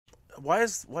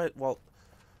Well,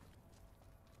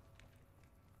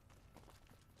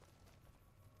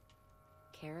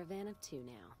 Caravan of two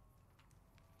now.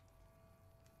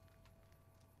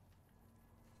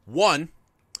 one,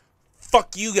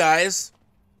 fuck you guys.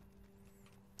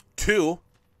 Two,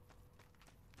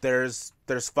 there's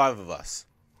 5 of us.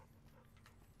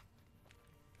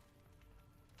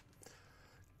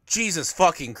 Jesus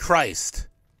fucking Christ.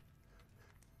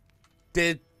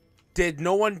 Did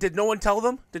no one tell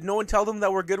them? Did no one tell them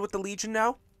that we're good with the Legion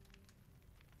now?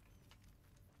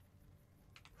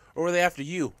 Or were they after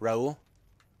you, Raul?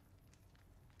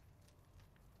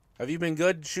 Have you been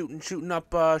good shooting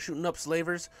up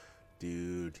slavers?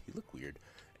 Dude, you look weird.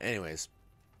 Anyways.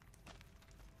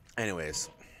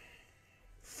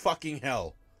 Fucking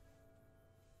hell.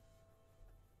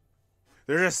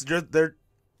 They're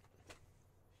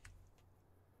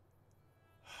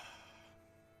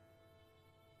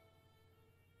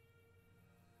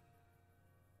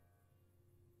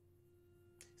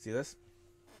See this?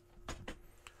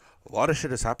 A lot of shit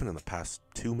has happened in the past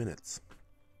 2 minutes.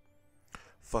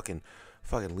 Fucking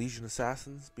Legion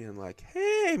assassins being like,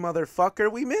 "Hey,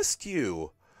 motherfucker, we missed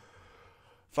you."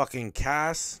 Fucking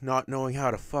Cass not knowing how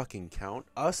to fucking count.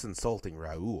 Us insulting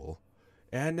Raul.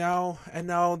 And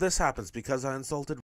now this happens because I insulted